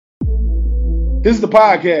This is the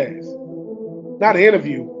podcast, not an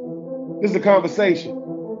interview. This is a conversation.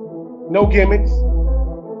 No gimmicks,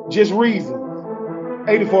 just reasons.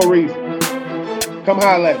 84 reasons. Come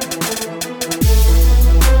holler at me.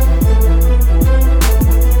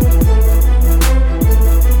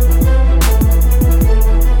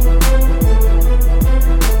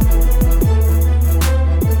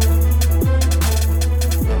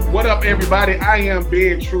 What up, everybody? I am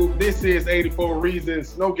being true. This is 84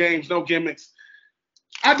 Reasons. No games, no gimmicks.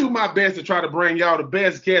 I do my best to try to bring y'all the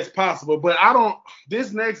best guest possible, but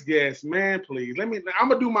this next guest, man, please, I'm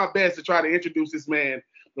going to do my best to try to introduce this man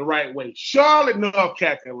the right way. Charlotte, North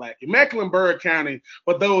Carolina, Mecklenburg County,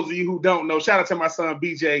 for those of you who don't know. Shout out to my son,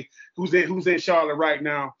 BJ, who's in Charlotte right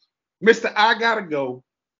now. Mr. I Gotta Go.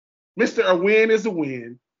 Mr. A Win is a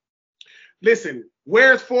Win. Listen,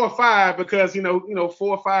 where's 4-5? Because, 4-5,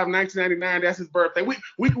 1999, that's his birthday. We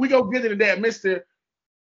go get into that, Mr.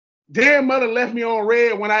 Damn mother left me on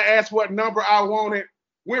red when I asked what number I wanted.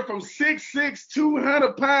 Went from 6'6",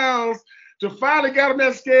 200 pounds to finally got on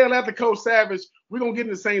that scale after Coach Savage. We're going to get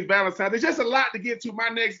into Saints Valentine. There's just a lot to get to. My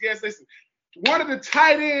next guest, listen, one of the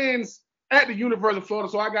tight ends at the University of Florida,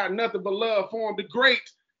 so I got nothing but love for him, the great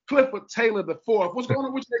Clifford Taylor IV. What's going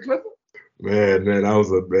on with you, Clifford? Man,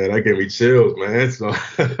 that gave me chills, man. So,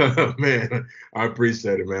 man, I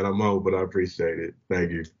appreciate it, man. I'm old, but I appreciate it.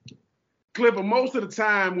 Thank you. Clifford, most of the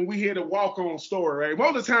time when we hear the walk-on story, right?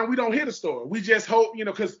 Most of the time we don't hear the story. We just hope,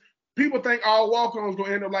 because people think all walk-ons going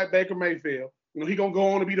to end up like Baker Mayfield. He going to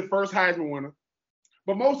go on to be the first Heisman winner.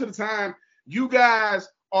 But most of the time, you guys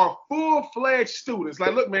are full-fledged students.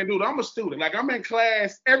 Like, look, man, dude, I'm a student. Like, I'm in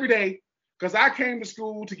class every day because I came to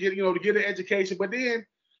school to get an education. But then,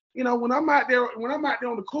 when I'm out there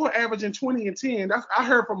on the court averaging 20 and 10, I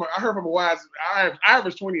heard from a wise, I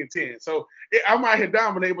averaged 20 and 10. So I'm out here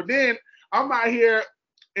dominating. But then I'm out here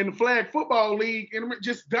in the flag football league and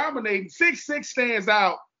just dominating. 6'6" stands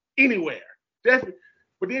out anywhere. Definitely.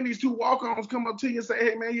 But then these two walk-ons come up to you and say,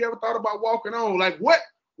 hey, man, you ever thought about walking on? Like,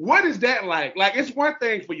 what is that like? Like, it's one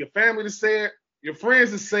thing for your family to say it, your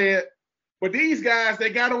friends to say it, but these guys, they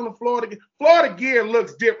got on the Florida gear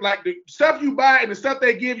looks different. Like, the stuff you buy and the stuff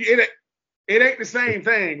they give you, it ain't the same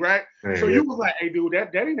thing, right? Man, so you was like, hey, dude,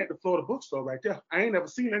 that ain't at the Florida bookstore right there. I ain't never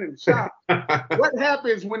seen that in the shop. What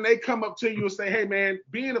happens when they come up to you and say, hey, man,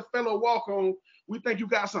 being a fellow walk-on, we think you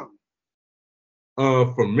got something?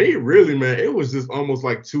 For me, really, man, it was just almost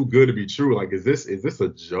like too good to be true. Like, is this a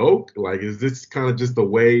joke? Like, is this kind of just a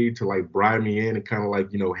way to like bribe me in and kind of like,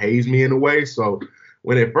 haze me in a way? So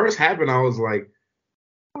when it first happened, I was like,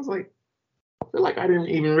 I feel like I didn't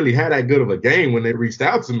even really have that good of a game when they reached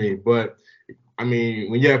out to me. But I mean,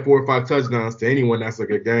 when you have 4 or 5 touchdowns to anyone, that's a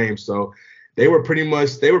good game. So they were pretty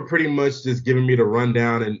much just giving me the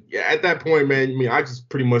rundown. And yeah, at that point, man, I just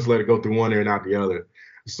pretty much let it go through one ear and out the other.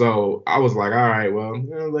 So I was like, all right, well,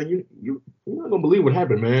 like you're not gonna believe what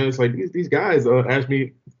happened, man. It's like these guys asked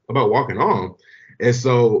me about walking on, and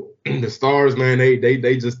so the stars, man,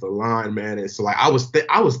 they just aligned, man. And so like I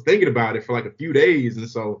was thinking about it for like a few days, and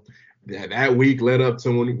so that week led up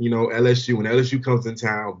to when LSU. When LSU comes in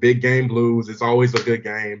town, big game blues. It's always a good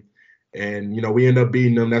game, and we end up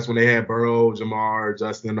beating them. That's when they had Burrow, Jamar,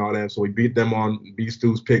 Justin, and all that. So we beat them on B.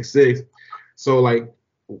 Stu's pick 6. So like.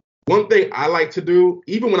 One thing I like to do,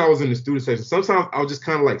 even when I was in the student section, sometimes I'll just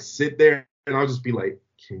kind of like sit there and I'll just be like,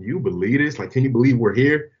 can you believe this? Like, can you believe we're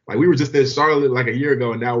here? Like, we were just in Charlotte like a year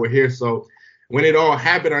ago and now we're here. So when it all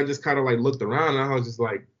happened, I just kind of like looked around and I was just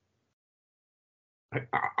like,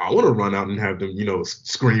 I want to run out and have them,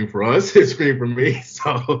 scream for us, scream for me.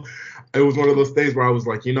 So it was one of those things where I was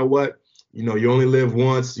like, you know what? You only live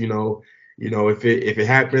once, if it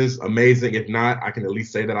happens, amazing. If not, I can at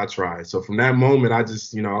least say that I tried. So from that moment, I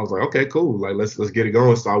just, I was like, okay, cool. Like, let's get it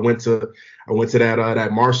going. So I went to that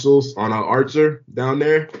Marshall's on Archer down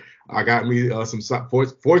there. I got me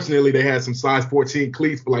fortunately, they had some size 14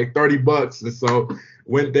 cleats for like $30. And so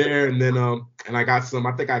went there and then, and I got some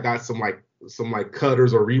cutters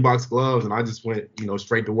or Reeboks gloves. And I just went,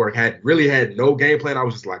 straight to work. Had no game plan. I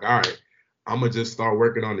was just like, all right. I'm going to just start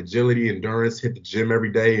working on agility, endurance, hit the gym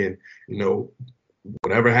every day, and,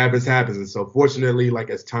 whatever happens, happens. And so fortunately, like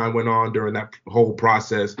as time went on during that whole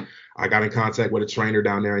process, I got in contact with a trainer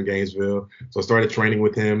down there in Gainesville. So I started training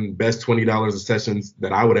with him, best $20 a sessions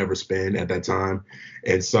that I would ever spend at that time.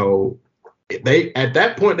 And so at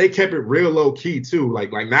that point, they kept it real low key too.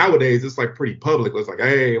 Like nowadays, it's like pretty public. It's like,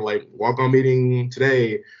 hey, like walk on meeting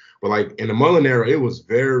today. But like in the Mullen era, it was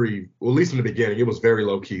at least in the beginning, it was very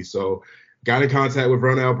low key. So got in contact with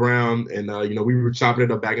Vernell Brown, and we were chopping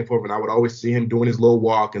it up back and forth, and I would always see him doing his little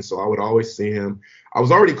walk, and so I would always see him. I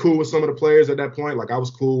was already cool with some of the players at that point. Like I was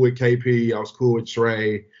cool with KP, I was cool with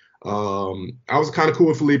Trey. I was kind of cool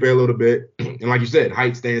with Felipe a little bit, and like you said,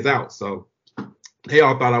 height stands out. So they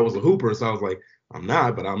all thought I was a hooper, so I was like, I'm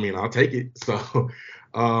not, but I mean, I'll take it. So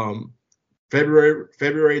February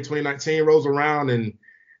 2019 rolls around, and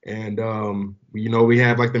we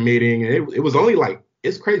had like the meeting, and it was only like,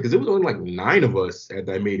 it's crazy because it was only like 9 of us at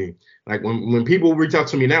that meeting. Like when people reach out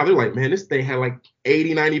to me now, they're like, man, this thing had like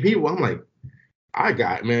 80, 90 people. I'm like,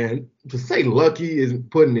 man, to say lucky is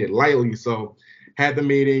putting it lightly. So had the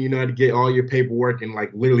meeting, had to get all your paperwork in like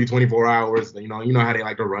literally 24 hours. You know how they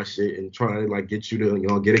like to rush it and try to like get you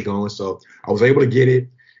to, get it going. So I was able to get it.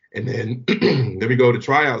 And then then we go to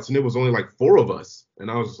tryouts, and it was only like 4 of us. And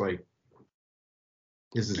I was just like,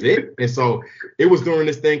 this is it. And so it was during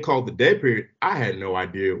this thing called the dead period. I had no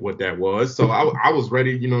idea what that was. So I was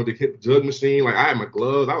ready, to hit the jug machine. Like I had my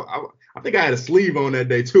gloves. I think I had a sleeve on that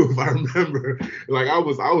day too, if I remember. Like I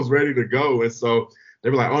was ready to go. And so they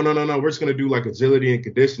were like, oh, no, we're just going to do like agility and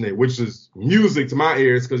conditioning, which is music to my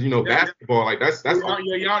ears because, basketball, like that's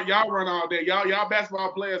y'all run all day. Y'all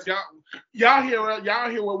basketball players, y'all hear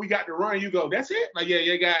where we got to run. You go, that's it. Like,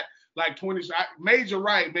 you got like 20. Major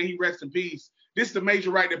Wright, may he rest in peace. This is the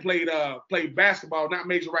Major Wright that played basketball, not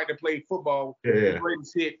Major Wright that played football. Yeah. The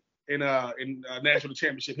greatest hit in national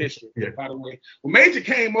championship history, by the way. When Major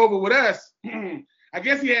came over with us, I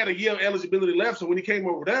guess he had a year of eligibility left. So when he came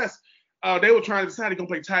over with us, they were trying to decide he's gonna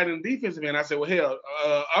play tight end and defensive end. I said, well, hell,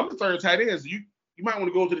 I'm the third tight end. So you might want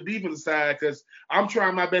to go to the defensive side because I'm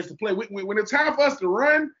trying my best to play. When it's time for us to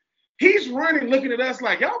run, he's running, looking at us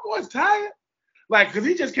like, y'all boys tired, like because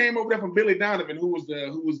he just came over there from Billy Donovan, who was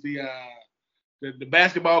the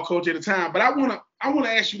basketball coach at the time. But I wanna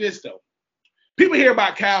ask you this though. People hear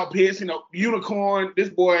about Kyle Pitts, unicorn. This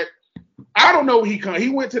boy, I don't know where he come. He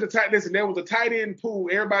went to the tight end, and there was a tight end pool.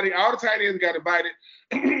 Everybody, all the tight ends got invited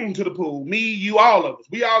to the pool. Me, you, all of us.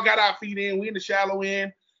 We all got our feet in. We in the shallow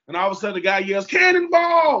end, and all of a sudden the guy yells,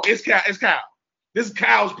 "Cannonball!" It's Kyle. This is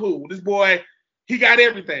Kyle's pool. This boy, he got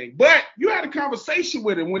everything. But you had a conversation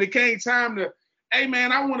with him when it came time to, hey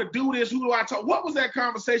man, I want to do this. Who do I talk? What was that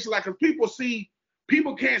conversation like? Because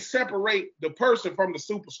people can't separate the person from the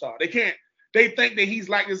superstar. They can't. They think that he's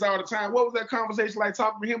like this all the time. What was that conversation like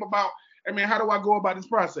talking to him about, hey man, how do I go about this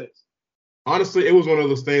process? Honestly, it was one of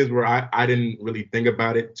those things where I didn't really think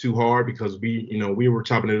about it too hard because we were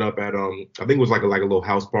chopping it up at I think it was like a little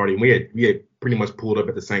house party, and we had pretty much pulled up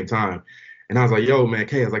at the same time. And I was like, yo, man,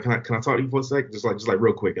 Kay, I was like, can I talk to you for a sec? Just like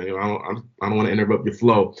real quick. I don't want to interrupt your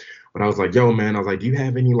flow. But I was like, yo, man, I was like, do you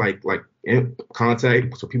have any like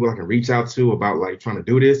contact so people I can reach out to about like trying to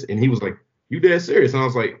do this? And he was like, you dead serious? And I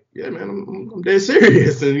was like, yeah, man, I'm dead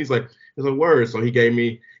serious. And he's like, there's a word. So he gave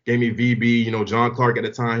me VB, John Clark at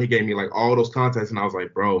the time. He gave me like all those contacts, and I was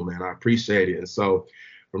like, bro, man, I appreciate it. And so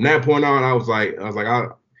from that point on, I was like,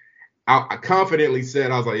 I confidently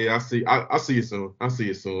said, I was like, yeah, I'll see you soon. I'll see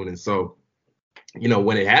you soon. And so,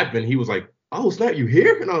 when it happened, he was like, oh snap, you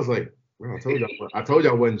here? And I was like, bro, I told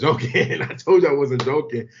y'all I wasn't joking. I told y'all I wasn't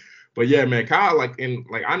joking. But yeah, man, Kyle, I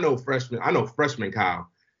know freshman Kyle.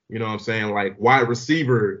 You know what I'm saying? Like wide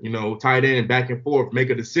receiver, tight end, back and forth, make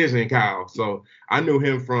a decision, Kyle. So I knew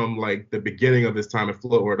him from like the beginning of his time at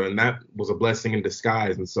Florida, and that was a blessing in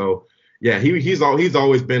disguise. And so, yeah, he's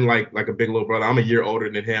always been like a big little brother. I'm a year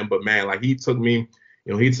older than him, but man, like he took me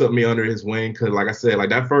under his wing. Cause like I said, like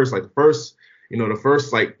the first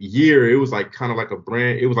like year, it was like kind of like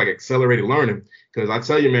it was like accelerated learning. Cause I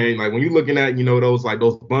tell you, man, like when you're looking at,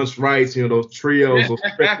 those bunch rights, those trios,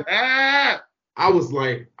 I was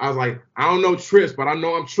like, I don't know trips, but I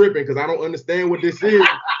know I'm tripping because I don't understand what this is.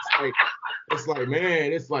 It's like,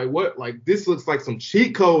 man, it's like what? Like this looks like some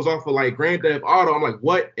cheat codes off of like Grand Theft Auto. I'm like,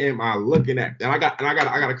 what am I looking at? And I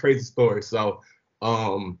got a crazy story. So,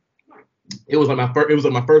 it was like my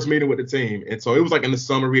first meeting with the team, and so it was like in the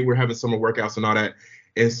summer. We were having summer workouts and all that.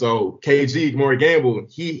 And so KG Maury Gamble,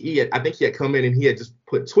 I think he had come in and he had just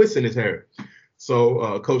put twists in his hair.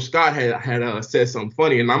 So Coach Scott had said something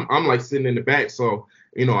funny, and I'm like sitting in the back. So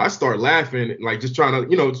I start laughing, like just trying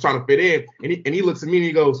to fit in. And he looks at me and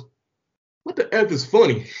he goes, "What the F is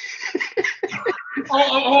funny?"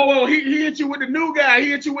 He hit you with the new guy. He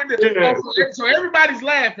hit you with the. Yeah. So everybody's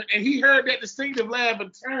laughing, and he heard that distinctive laugh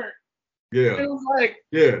and turned. Yeah. It was like,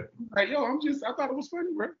 yeah. Like, yo, I thought it was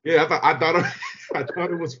funny, bro. Yeah, I thought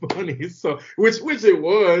it was funny. So which it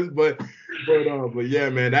was, but yeah,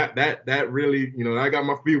 man, that really, I got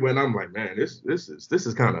my feet wet. And I'm like, man, this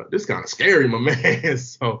is kind of scary, my man.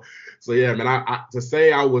 So So yeah, man. I to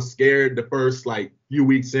say I was scared the first like few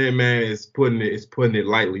weeks in, man, is putting it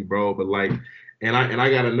lightly, bro. But like, I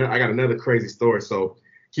got another crazy story. So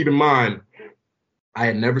keep in mind, I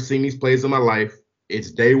had never seen these plays in my life.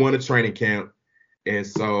 It's day one of training camp, and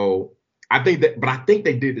so I think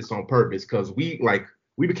they did this on purpose because we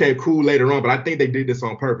became cool later on, but I think they did this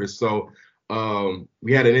on purpose. So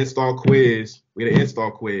we had an install quiz.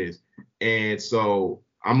 And so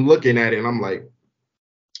I'm looking at it and I'm like,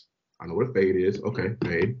 I know what a fade is. Okay,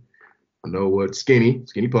 fade. I know what skinny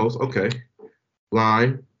post. Okay,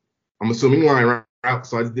 line. I'm assuming line route.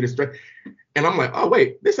 So I just did it straight. And I'm like, oh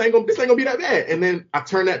wait, this ain't gonna be that bad. And then I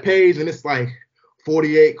turn that page and it's like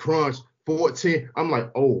 48 crunch, 14. I'm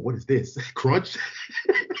like, oh, what is this? Crunch?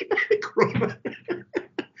 Crunch.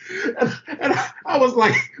 And I was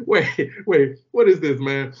like, wait, what is this,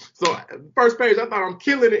 man? So first page, I thought I'm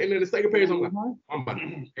killing it, and then the second page, I'm like, I'm about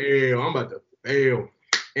to fail.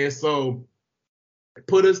 And so they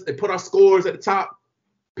put our scores at the top: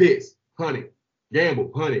 Pitts, 100, Gamble,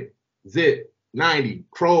 100, Zip, 90,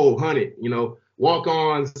 Crow, 100,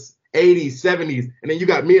 walk-ons, 80s, 70s, and then you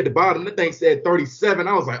got me at the bottom. The thing said 37.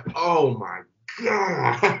 I was like, oh my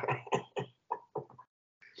God.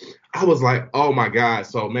 I was like, oh my God.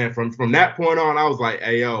 So man, from that point on, I was like,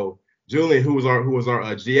 hey yo, Julian, who was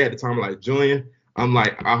our GA at the time, like, Julian, I'm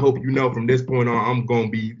like, I hope you know from this point on, I'm gonna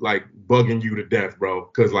be like bugging you to death, bro.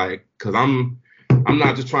 Cause I'm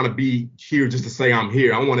not just trying to be here just to say I'm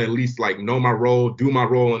here. I want to at least like know my role, do my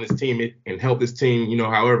role on this team and help this team,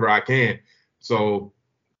 however I can. So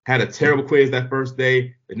had a terrible quiz that first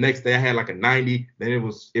day. The next day I had like a 90. Then it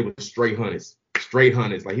was straight hundreds.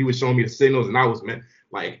 Like he was showing me the signals and I was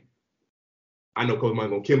like, I know Coach Mike's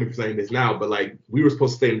gonna kill me for saying this now, but like we were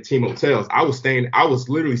supposed to stay in the team hotels. I was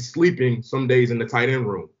literally sleeping some days in the tight end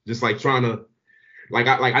room, just like trying to,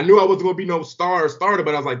 I knew I wasn't gonna be no starter,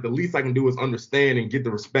 but I was like, the least I can do is understand and get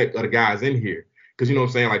the respect of the guys in here, because you know what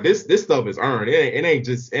I'm saying, like this stuff is earned. It ain't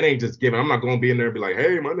just given. I'm not gonna be in there and be like,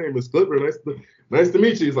 hey, my name is Clifford. Nice to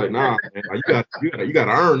meet you. It's like, nah, man, like, you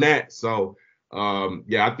gotta earn that. So.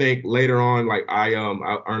 Yeah, I think later on, like I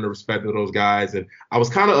earned the respect of those guys, and I was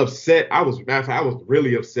kind of upset. I was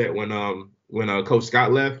really upset when Coach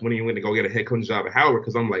Scott left, when he went to go get a head coaching job at Howard,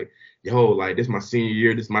 because I'm like, yo, like this is my senior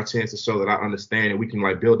year, this is my chance to show that I understand and we can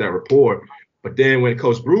like build that rapport. But then when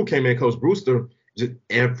Coach Brew came in, Coach Brewster,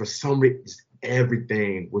 for some reason,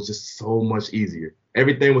 everything was just so much easier.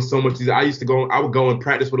 Everything was so much easier. I would go and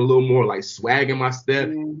practice with a little more like swag in my step.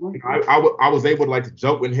 Mm-hmm. I was able to like to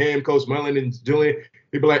joke with him, Coach Mullen and Julian.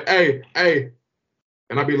 He'd be like, hey,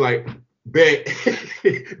 and I'd be like, bet.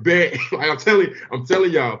 Like I'm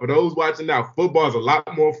telling y'all, for those watching now, football is a lot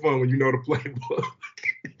more fun when you know the playbook.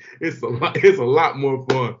 It's a lot more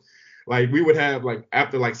fun. Like we would have like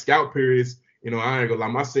after like scout periods. I ain't gonna lie,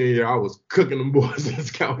 my senior year, I was cooking them boys in the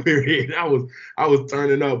scout period. I was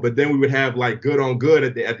turning up, but then we would have like good on good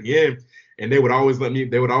at the end, and they would always let me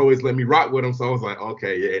rock with them. So I was like,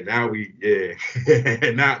 okay,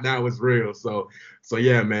 yeah, now now it's real. So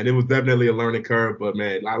yeah, man, it was definitely a learning curve, but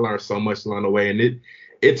man, I learned so much along the way, and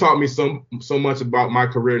it taught me so much about my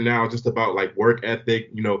career now, just about like work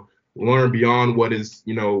ethic, learn beyond what is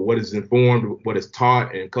informed, what is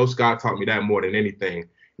taught, and Coach Scott taught me that more than anything.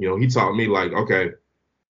 He taught me like, okay,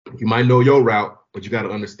 you might know your route, but you got to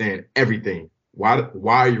understand everything. Why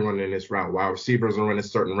are you running this route? Why receivers are running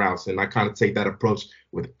certain routes? And I kind of take that approach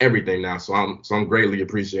with everything now. So I'm greatly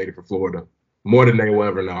appreciated for Florida, more than they will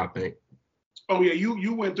ever know, I think. Oh yeah,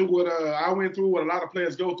 you went through what I went through, what a lot of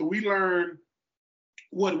players go through. We learn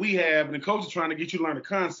what we have, and the coach is trying to get you to learn the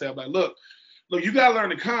concept. Like, look, you got to learn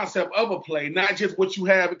the concept of a play, not just what you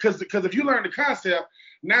have. Because if you learn the concept,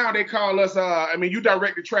 now they call us, you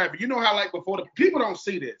direct the traffic. You know how, like, before, the people don't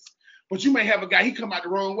see this, but you may have a guy, he come out the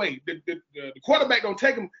wrong way. The quarterback don't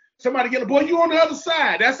take him. Somebody get a boy, you on the other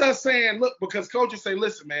side. That's us saying, look, because coaches say,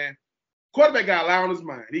 listen, man, quarterback got a lot on his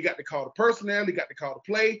mind. He got to call the personnel. He got to call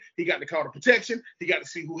the play. He got to call the protection. He got to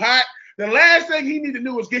see who hot. The last thing he need to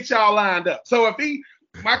do is get y'all lined up. So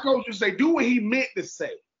my coach would say, do what he meant to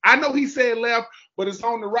say. I know he said left, but it's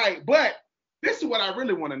on the right. But this is what I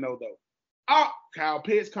really want to know, though. Kyle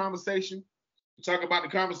Pitts conversation. You talk about the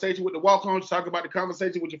conversation with the walk-ons. You talk about the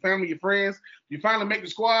conversation with your family, your friends. You finally make the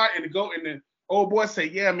squad, and the old boy say,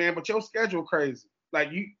 yeah, man, but your schedule crazy.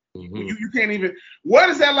 Like, you can't even. What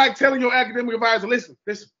is that like telling your academic advisor, listen,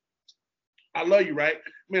 I love you, right?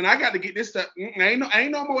 Man, I got to get this stuff.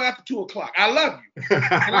 Ain't no more after 2 o'clock. I love you.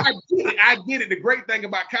 And I get it. The great thing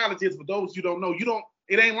about college is, for those you don't know,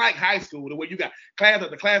 it ain't like high school, the way you got class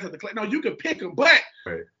after class after class. No, you can pick them, but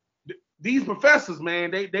right. These professors,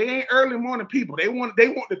 man, they ain't early morning people. They want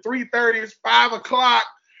the 3:30s, 5 o'clock.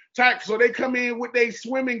 type. So they come in with their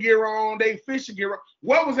swimming gear on, they fishing gear on.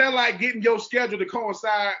 What was that like getting your schedule to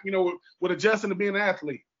coincide, with adjusting to being an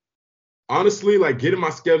athlete? Honestly, like getting my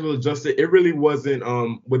schedule adjusted, it really wasn't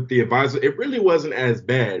with the advisor, it really wasn't as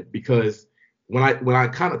bad because when I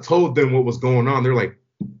kind of told them what was going on, they're like,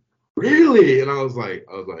 really? And I was like,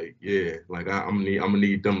 yeah, like I'm gonna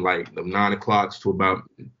need them like the 9 o'clock to about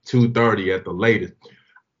 2:30 at the latest.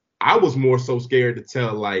 I was more so scared to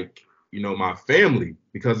tell like, my family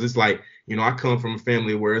because it's like, I come from a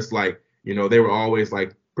family where it's like, they were always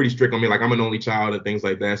like pretty strict on me. Like I'm an only child and things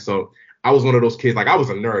like that. So I was one of those kids, like I was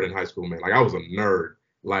a nerd in high school, man. Like I was a nerd.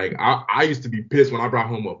 Like I used to be pissed when I brought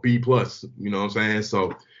home a B plus, you know what I'm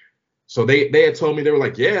saying? So they had told me, they were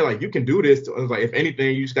like, yeah, like you can do this. I was like, if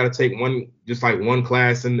anything, you just got to take one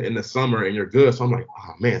class in the summer and you're good. So I'm like,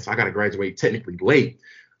 oh man, so I got to graduate technically late.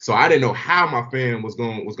 So I didn't know how my fam was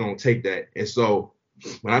going to take that. And so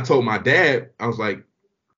when I told my dad, I was like,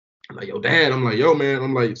 yo, dad, I'm like, yo, man,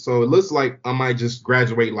 I'm like, so it looks like I might just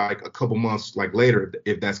graduate like a couple months like later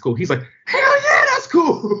if that's cool. He's like, hell yeah, that's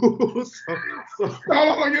cool. This is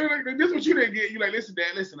what you didn't get. You like, listen,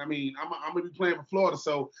 dad, listen. I mean, I'm gonna be playing for Florida,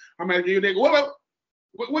 so I'm gonna give you that.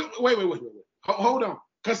 Wait. Hold on.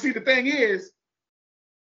 Cause see, the thing is,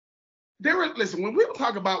 listen, when people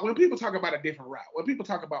talk about a different route, when people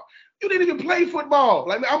talk about you didn't even play football,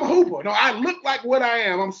 like I'm a hooper. No, I look like what I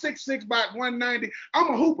am. I'm 6'6", about 190.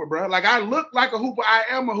 I'm a hooper, bro. Like I look like a hooper. I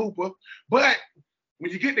am a hooper. But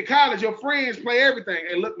when you get to college, your friends play everything.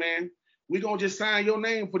 Hey, look, man, we gonna just sign your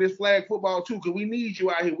name for this flag football too, because we need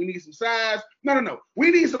you out here. We need some size. No.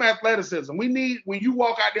 We need some athleticism. We need when you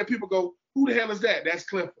walk out there, people go, who the hell is that? That's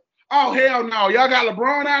Clifford. Oh, hell no. Y'all got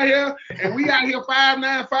LeBron out here, and we out here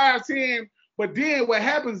 5'9", 5'10". But then what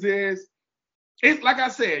happens is, it's like I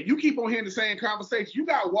said, you keep on hearing the same conversation. You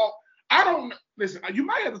got to walk. I don't listen. You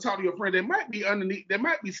might have to talk to your friend. There might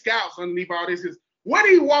be scouts underneath all this. Is where do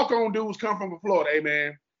you walk-on dudes come from Florida? Hey,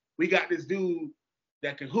 man, we got this dude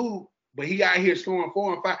that can hoop, but he out here scoring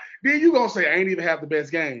 4 and 5. Then you going to say, I ain't even have the best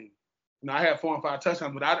game. I had 4 and 5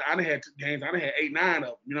 touchdowns, but I done had games. I done had 8, 9 of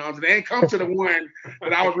them. You know what I'm saying? They ain't come to the one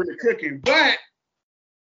that I was really cooking. But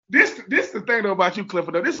this the thing though about you,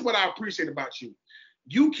 Clifford. Though, this is what I appreciate about you.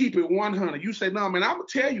 You keep it 100. You say, no, man, I'm gonna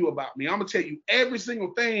tell you about me. I'm gonna tell you every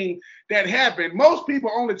single thing that happened. Most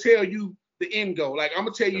people only tell you the end goal. Like I'm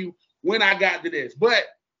gonna tell you when I got to this. But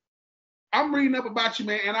I'm reading up about you,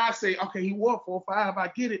 man, and I say, okay, he wore 4-5.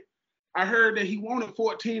 I get it. I heard that he wanted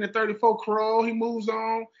 14 and 34 Crow. He moves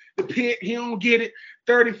on. The pit, he don't get it.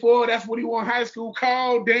 34, that's what he won high school.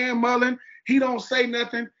 Call Dan Mullen. He don't say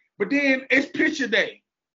nothing. But then it's picture day.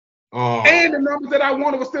 Oh. And the numbers that I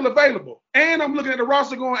wanted were still available. And I'm looking at the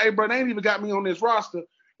roster going, hey, bro, they ain't even got me on this roster.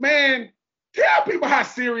 Man, tell people how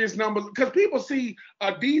serious numbers, because people see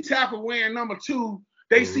a D tackle wearing number 2.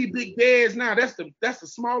 They see big Bears now. That's the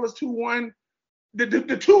smallest 2-1. The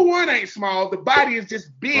 2-1 ain't small. The body is just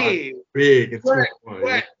big. Big. It's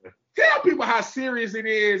but tell people how serious it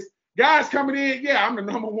is. Guys coming in, yeah, I'm the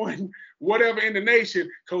number 1, whatever in the nation.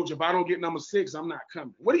 Coach, if I don't get number 6, I'm not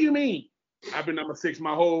coming. What do you mean? I've been number 6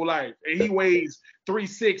 my whole life. And he weighs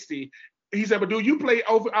 360. He said, but do you play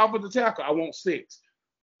off of the tackle? I want 6.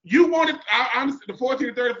 You wanted, the 14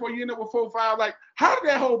 to 34, you end up with 4-5. Like, how did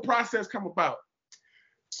that whole process come about?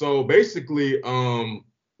 So basically,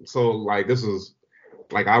 this is,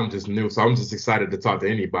 like I'm just new, so I'm just excited to talk to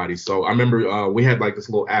anybody. So I remember we had like this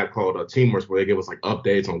little app called Teamworks where they give us like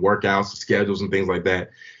updates on workouts, schedules, and things like that.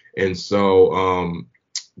 And so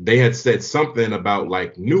they had said something about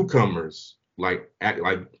like newcomers, like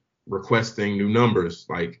requesting new numbers,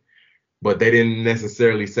 like, but they didn't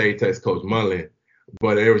necessarily say text Coach Mullen,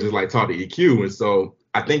 but they were just like talk to EQ. And so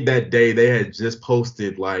I think that day they had just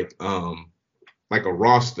posted like a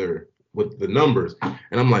roster with the numbers,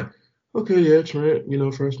 and I'm like, okay, yeah, Trent,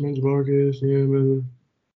 freshman, Jamarcus, yeah, man.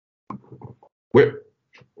 Where?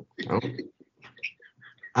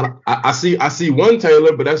 I see one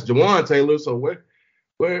Taylor, but that's Jawan Taylor. So where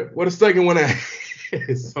the second one at?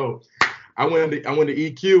 So I went to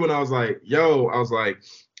EQ and I was like,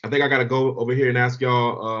 I think I gotta go over here and ask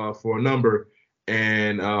y'all for a number.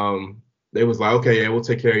 And they was like, okay, yeah, we'll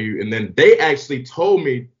take care of you. And then they actually told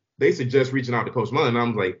me they suggest reaching out to Coach Mullen. And I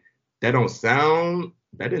was like, that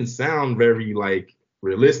didn't sound very like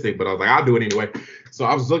realistic, but I was like, I'll do it anyway. So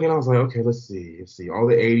I was looking, I was like, okay, let's see. All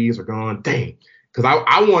the 80s are gone. Dang. Because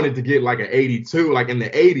I wanted to get like an 82, like in the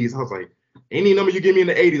 80s. I was like, any number you give me in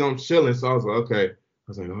the 80s, I'm chilling. So I was like, okay. I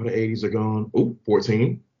was like, all the 80s are gone. Ooh,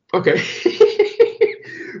 14. Okay.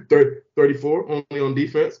 34, only on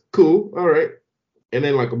defense. Cool. All right. And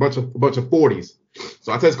then like a bunch of 40s.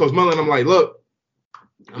 So I text Coach Mullen, I'm like, look,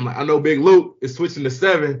 I'm like, I know Big Luke is switching to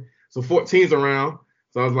 7, so 14's around.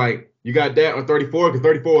 So I was like, you got that or 34? Because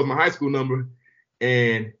 34 was my high school number.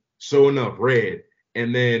 And sure enough, red.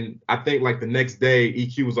 And then I think like the next day,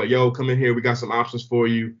 EQ was like, yo, come in here. We got some options for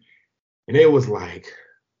you. And it was like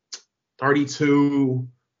 32,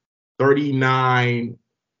 39.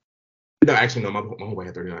 No, actually, no, my homeboy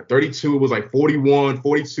had 39. 32, it was like 41,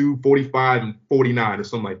 42, 45, and 49 or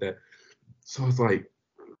something like that. So I was like,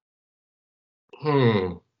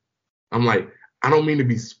 I'm like, I don't mean to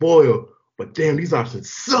be spoiled, but damn, these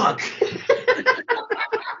options suck.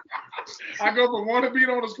 I go from want to be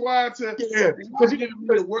on the squad to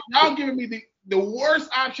y'all giving me the worst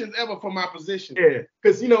options ever for my position. Yeah,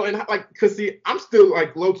 because I'm still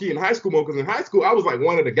like low key in high school mode. Because in high school I was like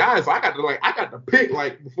one of the guys, so I got to pick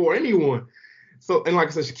like before anyone. So and like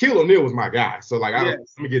I said, Shaquille O'Neal was my guy. So like let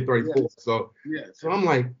me get 34. Yes. So I'm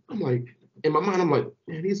like in my mind I'm like,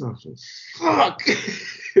 man, these options suck.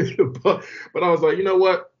 but I was like, you know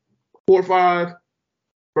what, 4-5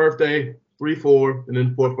 birthday. 3-4 and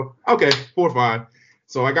then 4-5. Okay, 4-5.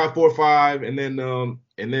 So I got 4-5, and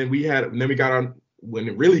then we got on when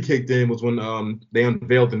it really kicked in was when they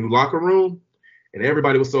unveiled the new locker room, and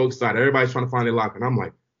everybody was so excited. Everybody's trying to find their locker, and I'm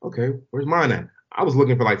like, okay, where's mine at? I was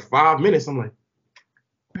looking for like 5 minutes. I'm like,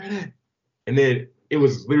 where at? And then it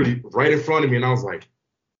was literally right in front of me, and I was like,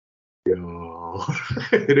 yo.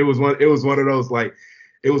 And it was one of those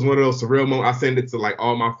surreal moments. I sent it to like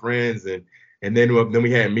all my friends, and then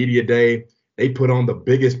we had media day. They put on the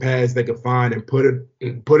biggest pads they could find and put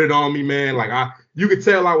it on me, man. Like you could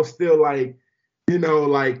tell I was still like,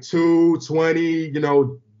 like 220,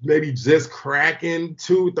 maybe just cracking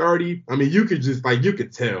 230. I mean, you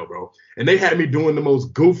could tell, bro. And they had me doing the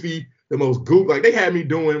most goofy, like they had me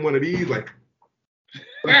doing one of these, like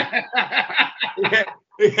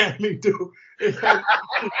they had me do.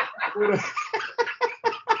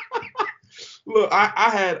 Look,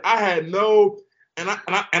 I had no. And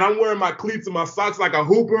I'm wearing my cleats and my socks like a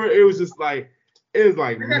hooper. It was like they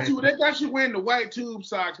got you wearing the white tube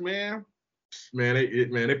socks, man. Man,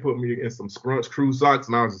 they put me in some scrunch crew socks,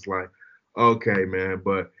 and I was just like, okay, man.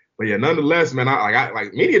 But yeah, nonetheless, man, I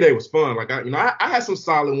like media day was fun. Like I had some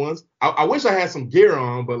solid ones. I wish I had some gear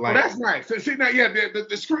on, but like that's nice. So, see now, yeah,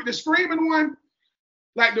 the screaming one,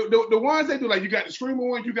 like the ones they do, like you got the screaming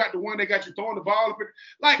one, you got the one they got you throwing the ball up.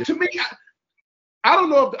 Like to me. I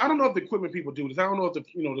don't know if the equipment people do this. I don't know if the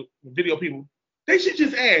video people. They should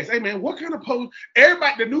just ask, hey man, what kind of pose?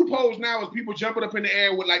 Everybody, the new pose now is people jumping up in the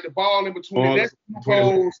air with like the ball in between. That's the new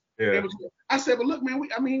pose. Yeah. I said, but look, man,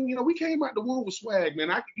 we came out the womb with swag,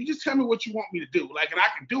 man. You just tell me what you want me to do, like, and I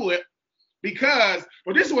can do it because.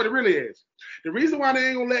 But this is what it really is. The reason why they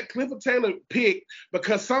ain't gonna let Clifford Taylor pick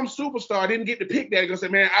because some superstar didn't get to pick that. They're gonna say,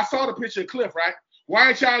 man, I saw the picture of Cliff, right? Why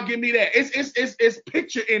ain't y'all give me that? It's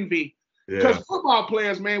picture envy. Because football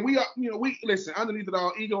players, man, we listen. Underneath it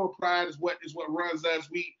all, ego and pride is what runs us.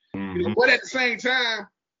 But at the same time,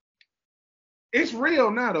 it's real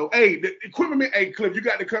now though. Hey, the equipment, hey Cliff, you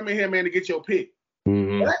got to come in here, man, to get your pick.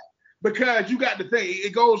 Mm-hmm. Right? Because you got to think.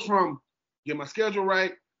 It goes from get my schedule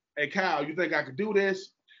right. Hey Kyle, you think I could do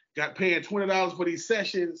this? Got paying $20 for these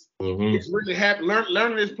sessions. Mm-hmm. It's really happy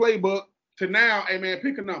learning this playbook to now. Hey man,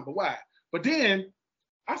 pick a number. Why? But then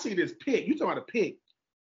I see this pick. You talking about a pick?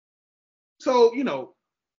 So,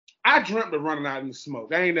 I dreamt of running out in the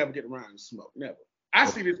smoke. I ain't never get around in the smoke. Never. I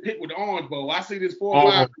see this pick with the orange bowl. I see this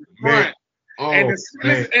 4-5 front. And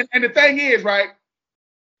the thing is, right,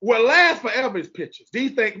 what lasts forever is pictures.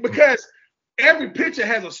 These things, because every picture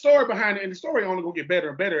has a story behind it, and the story only gonna get better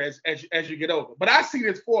and better as you get older. But I see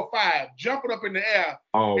this 4-5 jumping up in the air.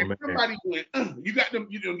 And somebody went, you got them,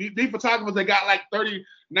 these photographers that got like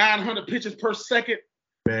 3,900 pictures per second.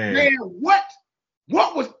 Man,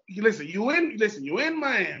 what was you in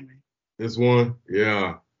Miami? This one,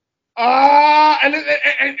 yeah. And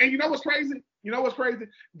you know what's crazy?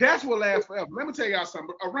 That's what lasts forever. Let me tell y'all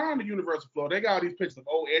something. Around the University of Florida, they got all these pictures of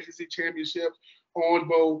old SEC championships, Orange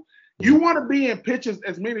Bowl. You want to be in pictures,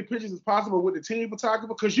 as many pictures as possible with the team photographer,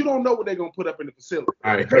 because you don't know what they're gonna put up in the facility.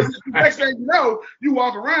 Right. Because the next thing you know, you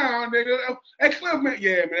walk around, they go, hey Cliff, man,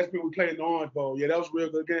 yeah, man, that's when we played the Orange Bowl. Yeah, that was a real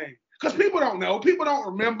good game. Because people don't know. People don't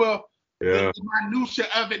remember. The minutia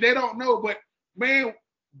of it, they don't know, but man,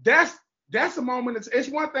 that's a moment. It's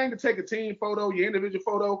one thing to take a team photo, your individual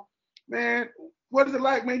photo, man. What is it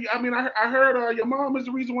like, man? I mean, I heard your mom is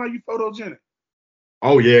the reason why you photogenic.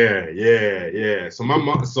 Oh yeah. So my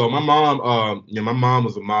mom, my mom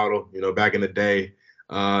was a model, back in the day.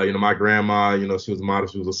 My grandma, she was a model,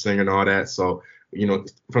 she was a singer and all that. So,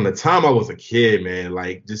 from the time I was a kid, man,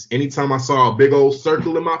 like just anytime I saw a big old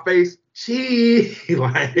circle in my face,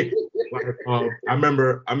 like Like, I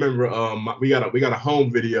remember we got a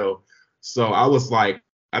home video. So I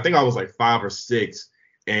think I was like 5 or 6,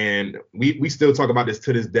 and we still talk about this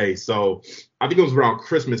to this day. So I think it was around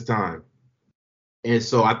Christmas time. And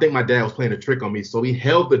so I think my dad was playing a trick on me. So he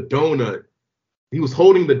held the donut. He was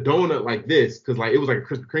holding the donut like this, because like it was like a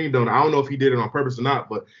Krispy Kreme donut. I don't know if he did it on purpose or not,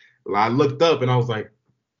 but I looked up and I was like,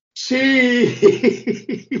 cheese.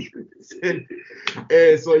 And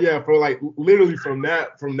so yeah, for like literally from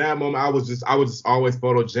that moment, I was just always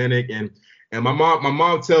photogenic, and my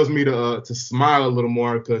mom tells me to smile a little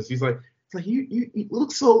more, because it's like you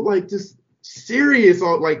look so like just serious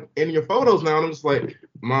on like in your photos now, and I'm just like,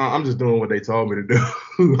 Mom, I'm just doing what they told me to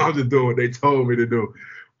do. I'm just doing what they told me to do.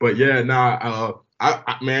 But yeah, nah,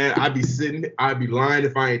 man, I'd be lying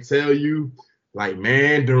if I ain't tell you, like,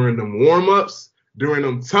 man, during them warm ups, during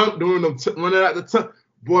them running out the tongue.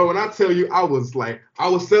 Boy, when I tell you, I was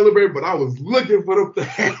celebrating, but I was looking for them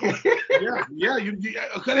things. Yeah,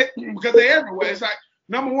 because they're everywhere. It's like,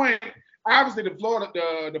 number one, obviously the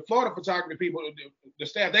Florida photography people, the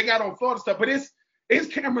staff, they got on Florida stuff, but it's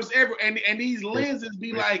cameras everywhere, and these lenses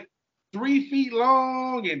be like 3 feet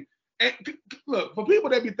long, and look, for people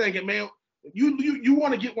that be thinking, man, you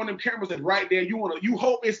want to get one of them cameras that's right there. You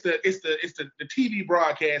hope it's the TV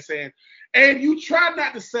broadcast saying, and you try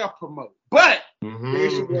not to self promote, but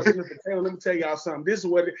Mr. Taylor, let me tell y'all something. This is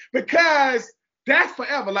what because that's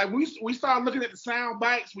forever. Like we start looking at the sound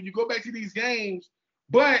bites when you go back to these games,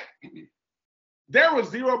 but there was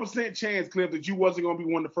 0% chance, Cliff, that you wasn't gonna be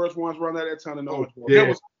one of the first ones running out of that tunnel in the Orange Bowl.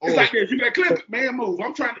 It's like this. You got Cliff, man, move.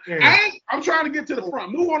 I'm trying to get to the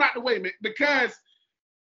front. Move on out the way, man, because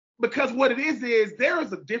what it is there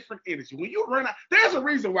is a different energy. When you run out, there's a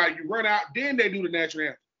reason why you run out, then they do the national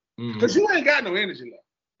anthem. Because you ain't got no energy left.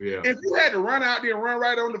 Yeah. If you had to run out there and run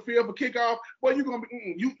right on the field for kickoff, well, you're gonna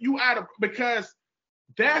be you out of, because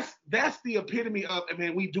that's the epitome of,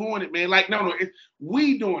 man, we doing it, man. Like, no,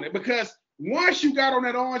 we doing it, because once you got on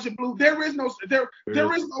that orange and blue, there is no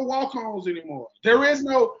walk-ons anymore. There is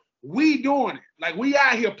no we doing it. Like, we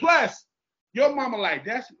out here. Plus, your mama like,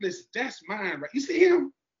 that's mine, right? You see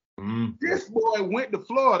him? This boy went to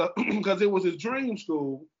Florida because it was his dream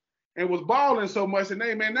school, and was balling so much. And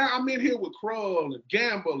hey, man, now I'm in here with Krull and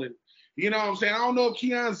Gamble, and you know what I'm saying? I don't know if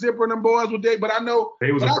Keon Zipper and them boys were there, but I know.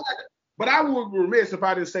 But I would be remiss if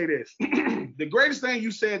I didn't say this. The greatest thing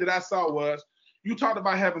you said that I saw was, you talked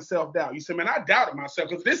about having self-doubt. You said, man, I doubted myself,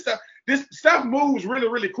 because this stuff moves really,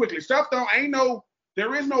 really quickly.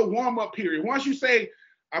 There is no warm-up period. Once you say,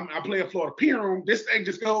 I play a Florida Pirum, this thing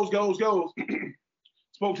just goes.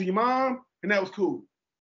 Spoke to your mom, and that was cool.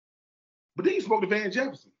 But then you spoke to Van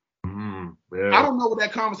Jefferson. Yeah. I don't know what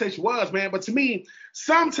that conversation was, man, but to me,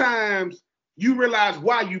 sometimes you realize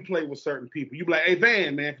why you play with certain people. You be like, hey,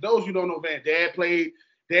 Van, man, for those who don't know Van, Dad played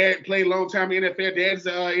a long time in the NFL. Dad's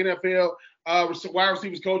NFL wide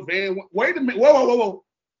receivers coach. Van, wait a minute, whoa.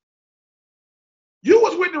 You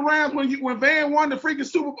was with the Rams when Van won the freaking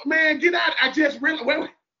Super Bowl. Man, get out. I just realized, wait.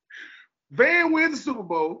 Van wins the Super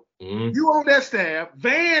Bowl. You on that staff.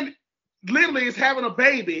 Van literally is having a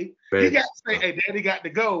baby. He got to say, hey, Daddy got to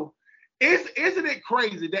go. Isn't it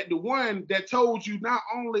crazy that the one that told you, not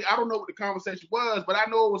only, I don't know what the conversation was, but I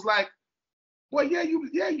know it was like, well,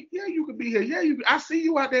 you could be here. Yeah, I see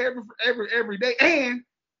you out there every day. And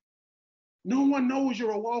no one knows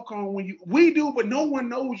you're a walk-on we do, but no one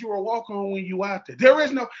knows you're a walk-on when you out there. There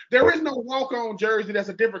is no walk-on jersey that's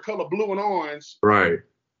a different color, blue and orange. Right.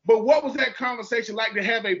 But what was that conversation like to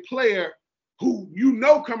have a player who,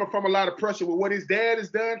 coming from a lot of pressure with what his dad has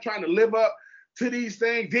done, trying to live up to these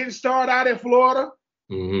things, didn't start out in Florida.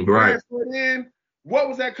 Right. In. What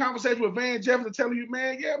was that conversation with Van Jefferson telling you,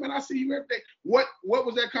 man, yeah, man, I see you every day? What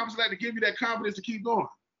was that conversation like to give you that confidence to keep going?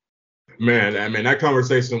 Man, I mean, that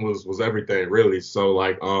conversation was everything, really. So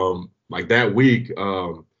like that week,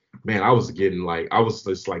 man, I was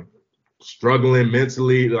just like struggling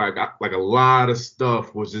mentally, like a lot of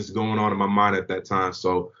stuff was just going on in my mind at that time.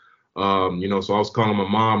 So so I was calling my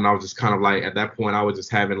mom, and I was just kind of like, at that point, I was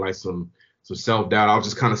just having like some self-doubt. I was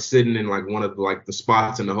just kind of sitting in like one of the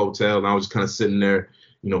spots in the hotel, and I was just kind of sitting there,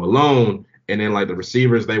 alone. And then like the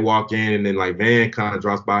receivers, they walk in, and then like Van kind of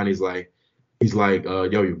drops by, and he's like,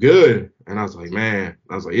 yo, you good? And I was like, yeah,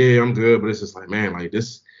 I'm good. But it's just like, man, like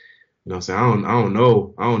this, I'm saying, I don't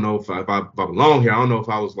know if I belong here. I don't know if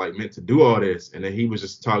I was like meant to do all this. And then he was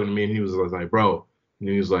just talking to me, and he was like, bro, and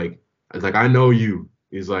he was like, I know you.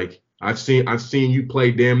 He's like, I've seen you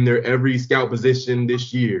play damn near every scout position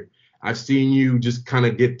this year. I've seen you just kind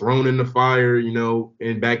of get thrown in the fire,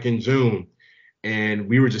 and back in June. And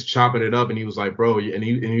we were just chopping it up, and he was like, bro, and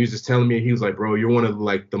he was just telling me, he was like, bro, you're one of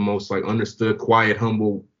like the most like understood, quiet,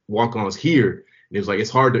 humble walk-ons here. And he was like, it's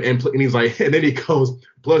hard to, and he's like, and then he goes,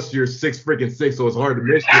 plus you're 6'6", so it's hard to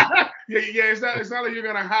miss you. Yeah, it's not like you're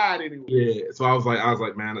gonna hide anyway. Yeah. So I was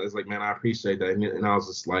like, man, I appreciate that. And I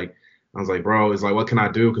was like, bro, it's like, what can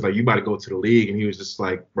I do? Because like, you about to go to the league. And he was just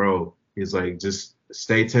like, bro, he's like, just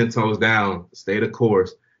stay 10 toes down, stay the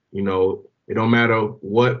course. You know, it don't matter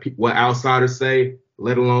what outsiders say,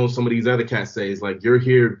 let alone some of these other cats say. It's like, you're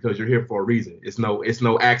here because you're here for a reason. It's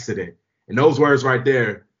no accident. And those words right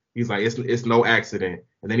there, he's like, it's no accident.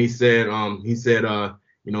 And then he said,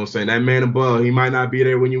 you know what I'm saying, that man above, he might not be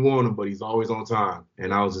there when you want him, but he's always on time.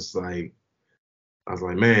 And I was like,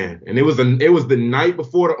 man. And it was the night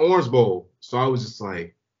before the Orange Bowl. So I was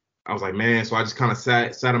like, man. So I just kind of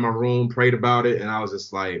sat in my room, prayed about it, and I was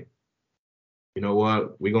just like, you know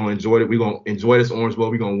what? We're gonna enjoy it. We're gonna enjoy this Orange Bowl.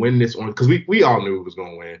 We're gonna win this Orange, because we all knew we was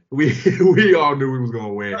gonna win. We all knew we was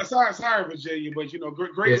gonna win. Sorry, Virginia, but you know,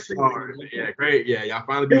 great season. Yeah, great. Yeah, y'all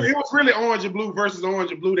finally. It was really orange and blue versus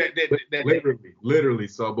orange and blue that literally.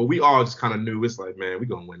 So, but we all just kind of knew, it's like, man, we're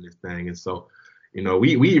gonna win this thing. And so, you know,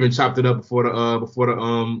 we even chopped it up before the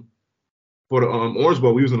Orange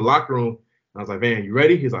Bowl. We was in the locker room. I was like, man, you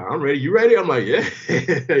ready? He's like, I'm ready. You ready? I'm like, yeah,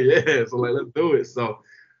 yeah. So like, let's do it.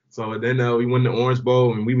 So then we won the Orange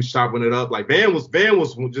Bowl, and we was chopping it up. Like Van was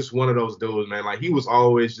just one of those dudes, man. Like he was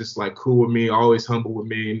always just like cool with me, always humble with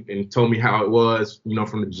me, and told me how it was, you know,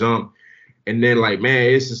 from the jump. And then like, man,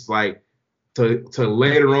 it's just like to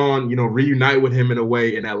later on, you know, reunite with him in a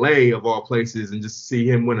way in LA of all places, and just see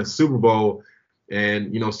him win a Super Bowl,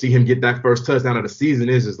 and you know, see him get that first touchdown of the season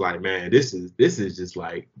is just like, man, this is just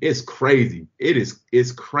like, it's crazy.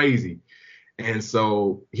 It's crazy. And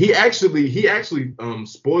so he actually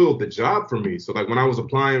spoiled the job for me. So like when I was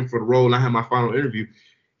applying for the role and I had my final interview,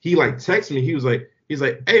 he like texted me. He's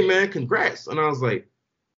like, hey man, congrats. And I was like,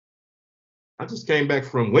 I just came back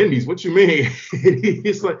from Wendy's. What you mean? And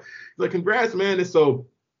he's like, congrats, man. And so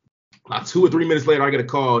 2 or 3 minutes later, I get a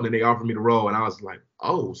call and then they offered me the role. And I was like,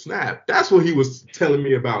 oh snap, that's what he was telling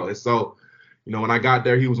me about. And so, you know, when I got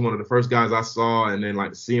there, he was one of the first guys I saw, and then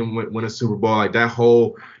like to see him win a Super Bowl, like that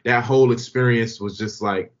whole experience was just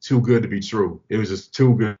like too good to be true. It was just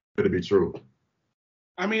too good to be true.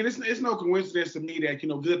 I mean, it's no coincidence to me that, you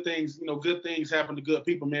know, good things happen to good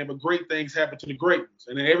people, man, but great things happen to the great ones.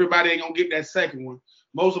 And then everybody ain't gonna get that second one.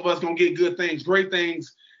 Most of us gonna get good things. Great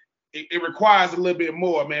things, it requires a little bit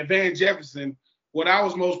more, man. Van Jefferson, what I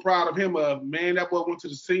was most proud of him of, man, that boy went to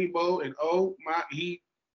the Senior Bowl, and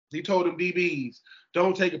he told them DBs,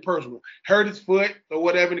 don't take it personal. Hurt his foot or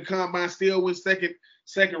whatever in the combine, still went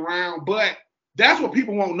second round. But that's what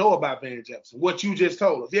people won't know about Van Jefferson, what you just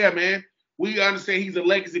told us. Yeah, man, we understand he's a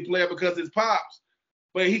legacy player because of his pops,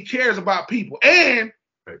 but he cares about people. And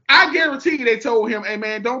I guarantee you they told him, hey,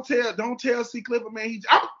 man, don't tell C. Clifford, man,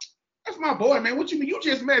 that's my boy, man. What you mean? You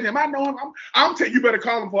just met him. I know him. I'm telling you better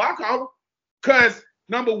call him before I call him. Because,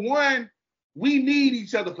 number one, we need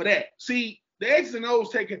each other for that. See, the X's and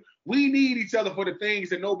O's taken, we need each other for the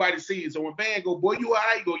things that nobody sees. So when Van go, boy, you all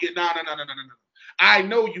right? You go, yeah, no. I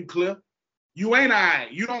know you, Cliff. You ain't all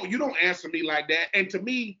right. You don't answer me like that. And to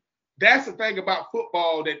me, that's the thing about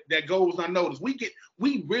football that goes unnoticed.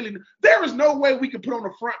 There is no way we can put on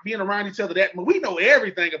the front being around each other that much. We know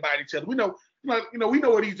everything about each other. We know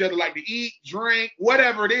what each other like to eat, drink,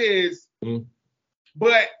 whatever it is. Mm-hmm.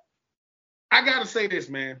 But I gotta say this,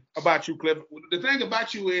 man, about you, Cliff. The thing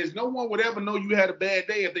about you is no one would ever know you had a bad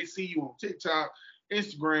day if they see you on TikTok,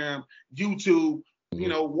 Instagram, YouTube, you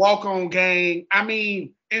know, walk on gang. I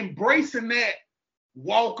mean, embracing that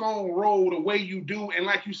walk on road the way you do, and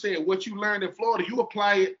like you said, what you learned in Florida, you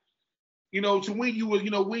apply it, you know, to when you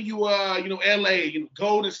LA,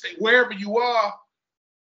 Golden State, wherever you are.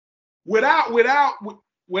 Without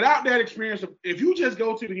that experience, if you just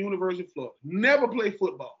go to the University of Florida, never play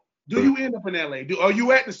football. Do you end up in LA? Are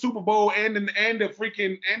you at the Super Bowl and the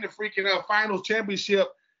freaking finals championship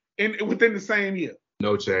within the same year?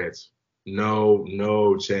 No chance.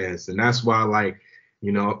 No chance. And that's why, like,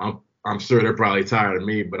 you know, I'm sure they're probably tired of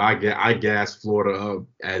me, but I gas Florida up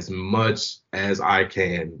as much as I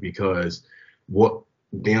can, because what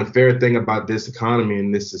the unfair thing about this economy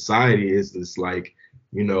and this society is this, like,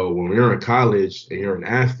 you know, when you're in college and you're an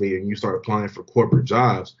athlete and you start applying for corporate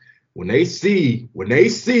jobs, when they see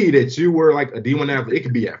that you were like a D1 athlete, it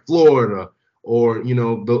could be at Florida or, you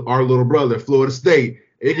know, our little brother, Florida State.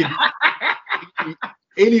 It could be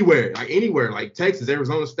anywhere, like Texas,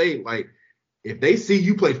 Arizona State. Like, if they see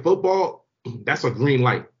you play football, that's a green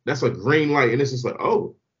light. And it's just like,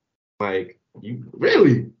 oh, like, you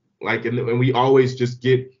really? Like, and we always just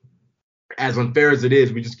get, as unfair as it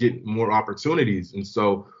is, we just get more opportunities. And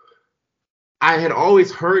so I had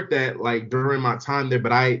always heard that like during my time there,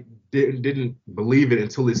 but I didn't believe it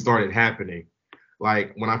until it started happening.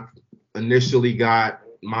 Like when I initially got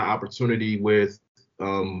my opportunity with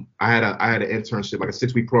I had an internship, like a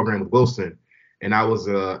 6-week program with Wilson, and I was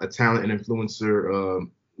a talent and influencer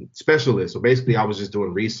specialist. So basically, I was just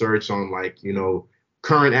doing research on like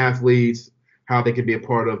current athletes, how they could be a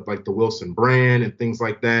part of like the Wilson brand and things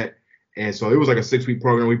like that. And so it was like a 6-week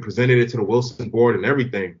program. We presented it to the Wilson board and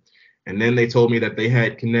everything. And then they told me that they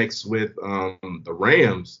had connects with the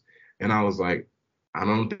Rams, and I was like, I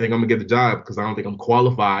don't think I'm gonna get the job because I don't think I'm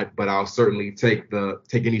qualified, but I'll certainly take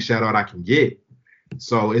any shout out I can get.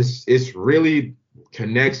 So it's really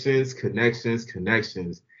connections.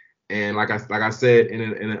 And like I said in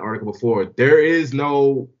an article before, there is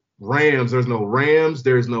no Rams, there's no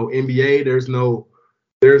NBA,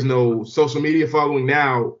 there's no social media following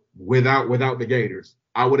now without the Gators.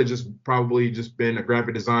 I would have just probably just been a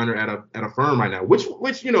graphic designer at a firm right now, which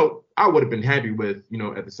I would have been happy with,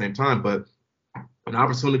 at the same time. But when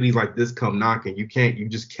opportunities like this come knocking, you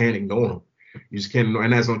just can't ignore them. You just can't ignore.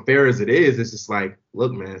 And as unfair as it is, it's just like,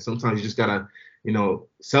 look, man, sometimes you just gotta,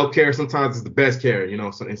 self-care sometimes is the best care,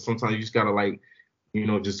 and sometimes you just gotta like,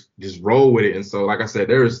 just roll with it. And so, like I said,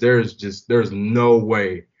 there's no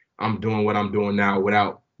way I'm doing what I'm doing now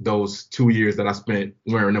without those 2 years that I spent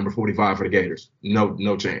wearing number 45 for the Gators.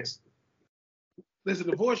 No chance. Listen,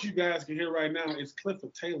 the voice you guys can hear right now is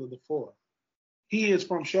Clifford Taylor IV. He is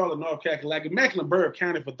from Charlotte, North Carolina, Mecklenburg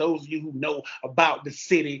County. For those of you who know about the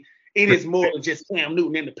city, it is more than just Cam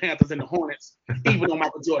Newton and the Panthers and the Hornets. Even though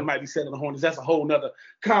Michael Jordan might be selling the Hornets, that's a whole nother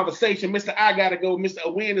conversation. Mr. I gotta go. Mr.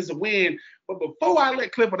 A win is a win. But before I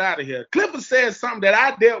let Clifford out of here, Clifford said something that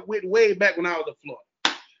I dealt with way back when I was at Florida.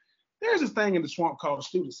 There's this thing in the swamp called the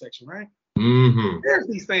student section, right? Mm-hmm. There's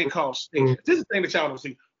these things called stairs. This is the thing that y'all don't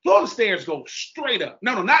see. Florida stairs go straight up.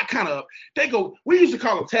 No, not kind of up. They go, we used to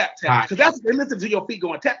call them tap taps, because that's they listen to your feet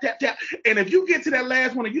going tap, tap, tap. And if you get to that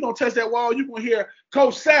last one and you don't touch that wall, you're going to hear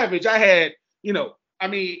Coach Savage. Coach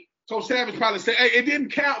Savage probably said, hey, it didn't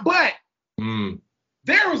count. But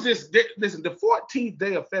there was this, listen, the 14th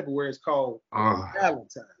day of February is called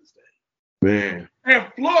Valentine's Day. Man. In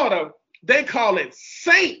Florida, they call it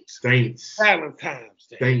Saints Valentine's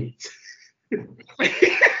Day. Saints.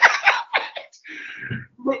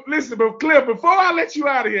 But Cliff, before I let you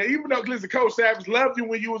out of here, even though Coach Savage loved you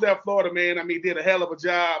when you was at Florida, man, did a hell of a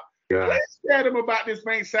job. Yeah. Let's tell them about this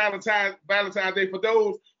Saints Valentine's Day. For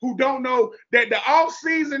those who don't know, that the off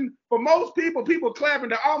season, for most people clapping,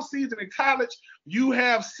 the off season in college, you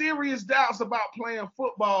have serious doubts about playing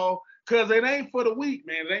football because it ain't for the weak,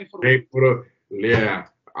 man. It ain't for the weak. Yeah.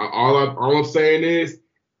 All I'm saying is,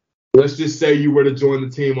 let's just say you were to join the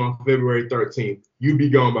team on February 13th. You'd be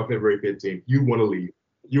gone by February 15th. You'd want to leave.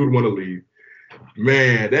 You would want to leave.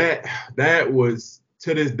 Man, that was,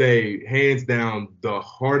 to this day, hands down, the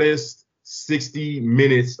hardest 60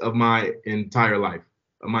 minutes of my entire life.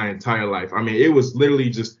 It was literally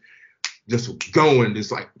just going,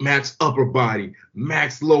 just like max upper body,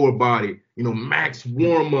 max lower body, max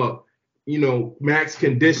warm up, max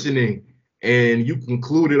conditioning. And you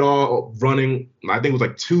conclude it all running, I think it was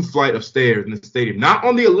like 2 flights of stairs in the stadium, not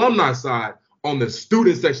on the alumni side, on the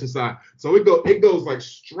student section side. So it goes like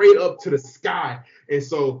straight up to the sky. And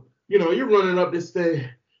so, you're running up this thing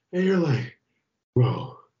and you're like,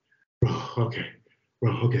 bro,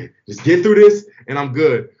 okay, just get through this and I'm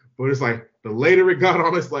good. But it's like the later it got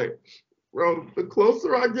on, it's like, bro, the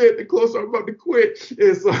closer I get, the closer I'm about to quit.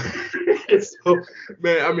 So,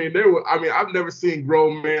 man, I've never seen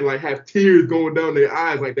grown men like have tears going down their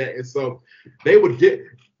eyes like that. And so they would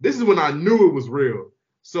this is when I knew it was real.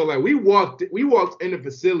 So like we walked in the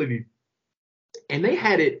facility and they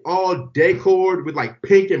had it all decorated with like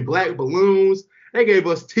pink and black balloons. They gave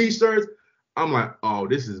us t-shirts. I'm like, oh,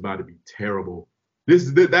 this is about to be terrible.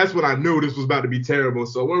 That's when I knew this was about to be terrible.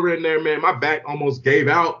 So when we're in there, man, my back almost gave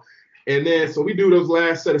out. And then so we do those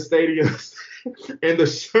last set of stadiums and the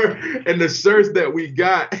shirts that we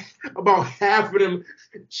got, about half of them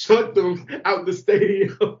shut them out the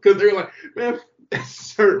stadium because they're like, man, that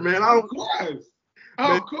shirt, man, I don't.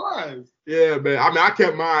 Of course. Yeah, man. I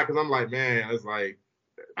kept mine because I'm like, man, it's like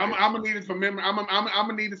I'm gonna need it for memory. I'm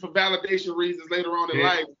gonna need it for validation reasons later on in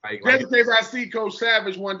life. Just in case I see Coach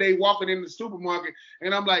Savage one day walking in the supermarket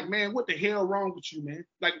and I'm like, man, what the hell wrong with you, man?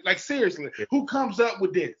 Like seriously, who comes up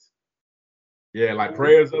with this? Yeah, like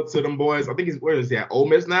prayers up to them boys. I think where is he at? Ole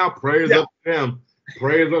Miss now. Prayers up to them.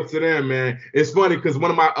 Prayers up to them, man. It's funny because one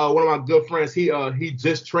of my good friends, he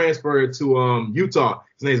just transferred to Utah.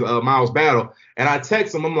 His name's Miles Battle, and I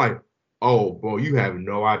text him. I'm like, oh, bro, you have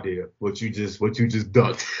no idea what you just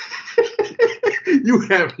ducked. you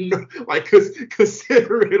have no, like,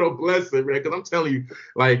 consider it a blessing, man. Because I'm telling you,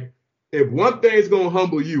 like, if one thing's gonna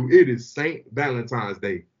humble you, it is Saint Valentine's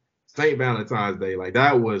Day. Saint Valentine's Day, like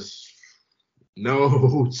that was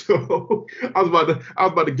no joke. I was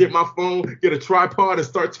about to get my phone, get a tripod, and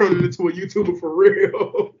start turning into a YouTuber for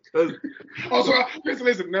real. Also,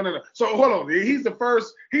 listen, no. So hold on. He's the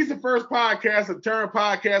first podcaster, turn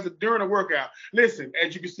podcaster during a workout. Listen,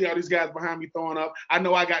 as you can see all these guys behind me throwing up. I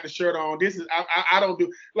know I got the shirt on. This is I don't do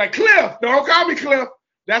like Cliff. Don't call me Cliff.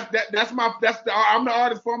 I'm the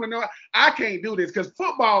artist formerly known. I can't do this because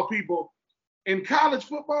football people in college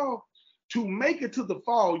football, to make it to the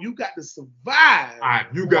fall, you got to survive.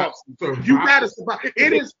 You got to survive.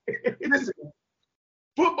 It is. Listen,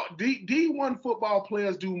 football. D1 football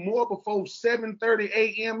players do more before 7:30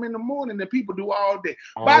 a.m. in the morning than people do all day.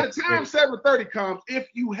 By the time 7:30 comes, if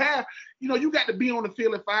you have, you got to be on the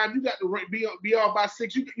field at 5. You got to be off by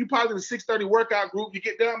 6. You probably in a 6:30 workout group. You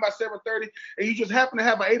get done by 7:30, and you just happen to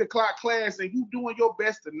have an 8 o'clock class, and you doing your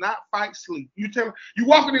best to not fight sleep. You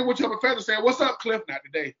walking in with your professor saying, "What's up, Cliff?" Not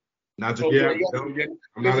today. Not to get.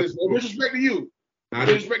 No disrespect to you. But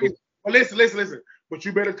listen. But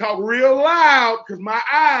you better talk real loud because my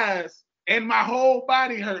eyes and my whole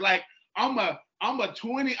body hurt. Like I'm a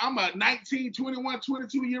 19, 21,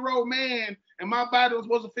 22-year-old man, and my body was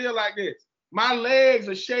supposed to feel like this. My legs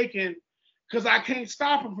are shaking because I can't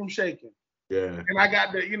stop them from shaking. Yeah. And I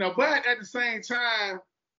got but at the same time,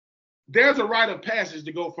 there's a rite of passage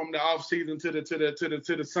to go from the off season to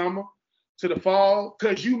the summer, to the fall,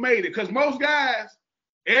 because you made it. Because most guys,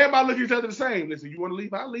 everybody look at each other the same. Listen, you want to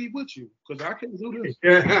leave? I'll leave with you because I can't do this.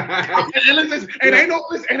 and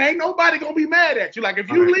ain't nobody gonna be mad at you. Like if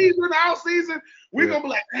you leave during the off season, we're gonna be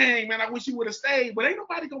like, dang man, I wish you would have stayed. But ain't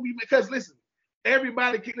nobody gonna be mad because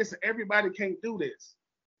everybody can't do this.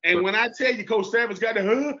 And when I tell you, Coach Savage got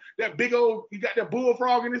that big old, you got that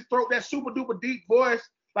bullfrog in his throat, that super duper deep voice,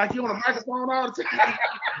 like you on a microphone all the time.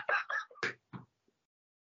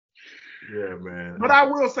 Yeah, man. But I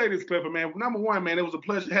will say this, Clifford, man. Number one, man, it was a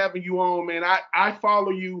pleasure having you on, man. I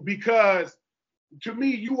follow you because, to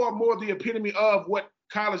me, you are more the epitome of what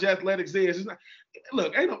college athletics is. It's not,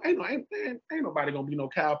 look, ain't nobody gonna be no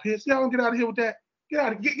Kyle Pitts. Y'all gonna get out of here with that. Get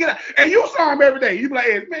out. And you saw him every day. You be like,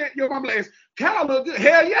 hey, man, your mom like, Kyle look good.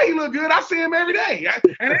 Hell yeah, he look good. I see him every day.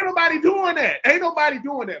 And ain't nobody doing that.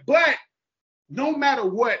 But no matter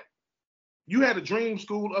what, you had a dream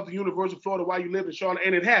school of the University of Florida while you lived in Charlotte,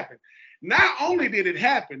 and it happened. Not only did it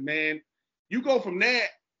happen, man, you go from that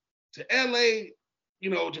to LA,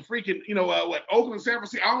 to freaking, Oakland, San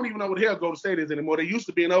Francisco. I don't even know what the hell Golden State is anymore. They used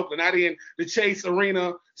to be in Oakland, not in the Chase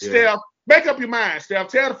Arena. Yeah. Steph, make up your mind, Steph.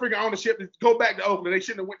 Tell the freaking ownership to go back to Oakland. They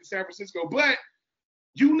shouldn't have went to San Francisco. But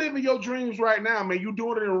you living your dreams right now, man. You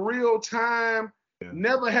doing it in real time,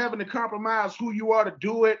 never having to compromise who you are to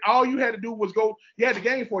do it. All you had to do was go. You had to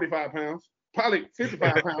gain 45 pounds. Probably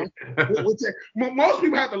 55 pounds. Most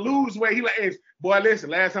people have to lose weight. He like, hey, boy, listen,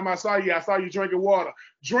 last time I saw you drinking water.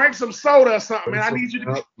 Drink some soda or something, man. I need you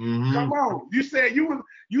to come on. You said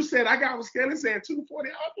I got on scale and said 240.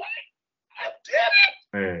 I was like, I did it.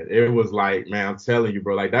 Man, it was like, man, I'm telling you,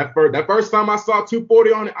 bro. Like that first time I saw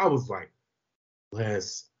 240 on it, I was like,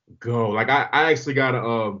 let's go. Like I actually got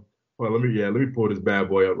a well, let me pull this bad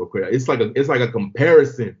boy up real quick. It's like a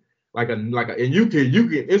comparison. And you can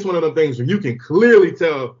it's one of the things where you can clearly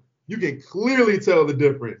tell the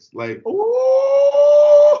difference. Like,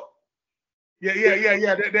 ooh, yeah.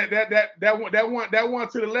 That one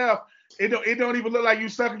to the left, it don't even look like you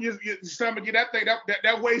sucking your stomach. That thing,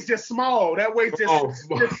 that weight's just small. That weight's just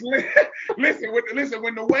small. Listen,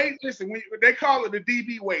 when the weight, when they call it the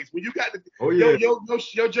DB weights, when you got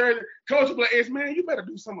your jersey, coach will be like, man, you better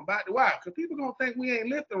do something about it. Why? Because people gonna think we ain't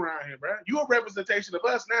lifting around here, bro. You a representation of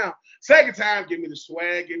us now. Second time, give me the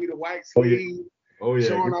swag, give me the white sleeve.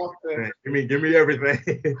 Showing off the. Give me everything.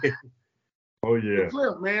 Oh yeah.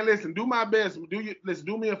 Cliff, man, listen, do my best.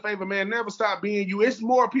 Do me a favor, man. Never stop being you. It's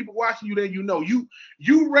more people watching you than you know.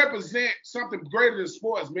 You represent something greater than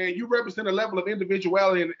sports, man. You represent a level of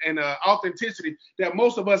individuality and authenticity that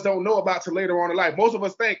most of us don't know about till later on in life. Most of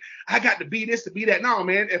us think, I got to be this to be that. No,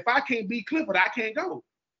 man, if I can't be Clifford, I can't go.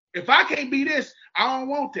 If I can't be this, I don't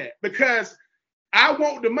want that because I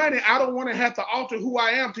want the money. I don't want to have to alter who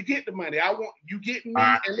I am to get the money. I want you getting me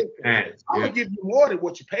and listen, I'm going to give you more than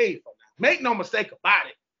what you paid for. Make no mistake about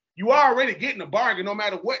it. You are already getting a bargain no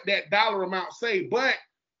matter what that dollar amount say. But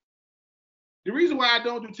the reason why I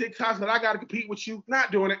don't do TikToks is that I got to compete with you.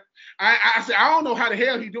 Not doing it. I said, I don't know how the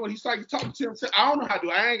hell he doing. He started talking to himself. I don't know how to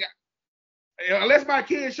do it. I ain't got, unless my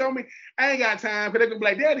kids show me, I ain't got time. Because they're going to be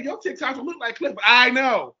like, Daddy, your TikToks don't look like Clifford. I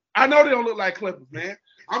know they don't look like Clifford, man.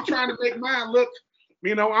 I'm trying to make mine look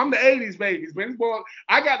You know, I'm the 80s babies, man. This boy,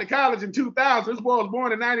 I got to college in 2000. This boy was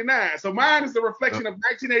born in 99. So mine is the reflection of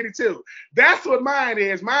 1982. That's what mine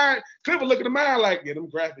is. Mine, Clifford looking at mine like, yeah, them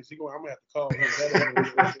graphics. I'm going to have to call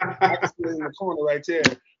him. I can see it in the corner right there.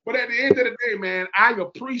 But at the end of the day, man, I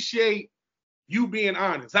appreciate you being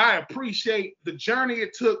honest. I appreciate the journey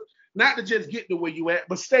it took not to just get to where you at,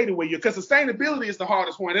 but stay to where you're. Because sustainability is the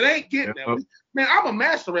hardest one. It ain't getting there. Man, I'm a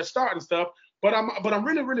master at starting stuff. But I'm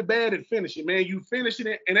really, really bad at finishing, man. You finishing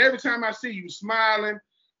it, and every time I see you smiling,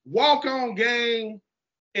 walk on game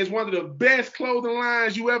is one of the best clothing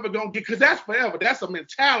lines you ever gonna get, because that's forever. That's a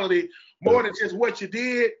mentality more than just what you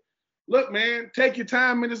did. Look, man, take your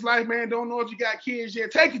time in this life, man. Don't know if you got kids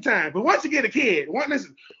yet. Take your time. But once you get a kid,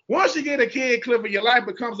 once you get a kid, Clifford, your life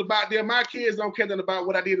becomes about them. My kids don't care nothing about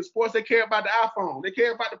what I did in sports. They care about the iPhone. They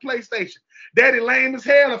care about the PlayStation. Daddy lame as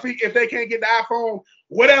hell if they can't get the iPhone,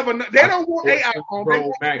 whatever. They don't want a iPhone. They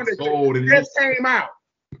want the one that just came out.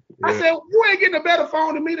 Yeah. I said, you ain't getting a better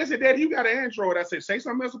phone than me. They said, Daddy, you got an Android. I said, say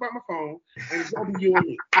something else about my phone, and it's going to be you and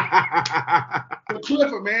me. But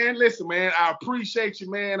Clifford, man, listen, man, I appreciate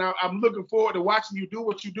you, man. I'm looking forward to watching you do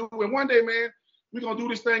what you do. And one day, man, we're going to do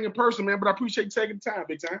this thing in person, man. But I appreciate you taking the time,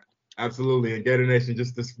 big time. Absolutely. And Gator Nation,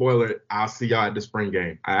 just to spoil it, I'll see y'all at the spring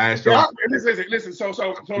game. I asked y'all. Listen.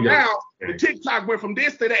 So now the TikTok went from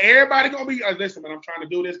this to that. Everybody going to be, listen, man, I'm trying to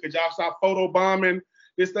do this because y'all stop photo bombing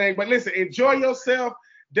this thing. But listen, enjoy yourself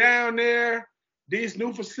down there, these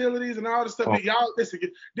new facilities and all this stuff. Y'all listen,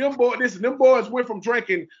 them boys went from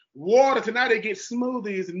drinking water to now they get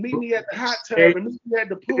smoothies and meet me at the hot tub and meet me at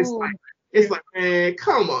the pool. It's like, man,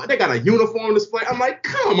 come on. They got a uniform display. I'm like,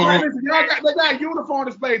 come on. Listen, they got uniform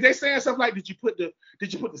displays. They saying stuff like, did you put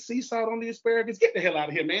the sea salt on the asparagus? Get the hell out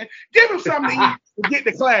of here, man. Give him something to eat to get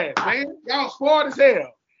the class, man. Y'all smart as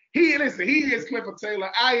hell. He is Clifford Taylor.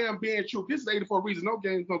 I am being true. This is 84 reasons. No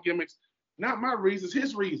games, no gimmicks. Not my reasons,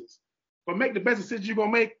 his reasons. But make the best decision you're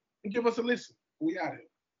going to make and give us a listen. We out here.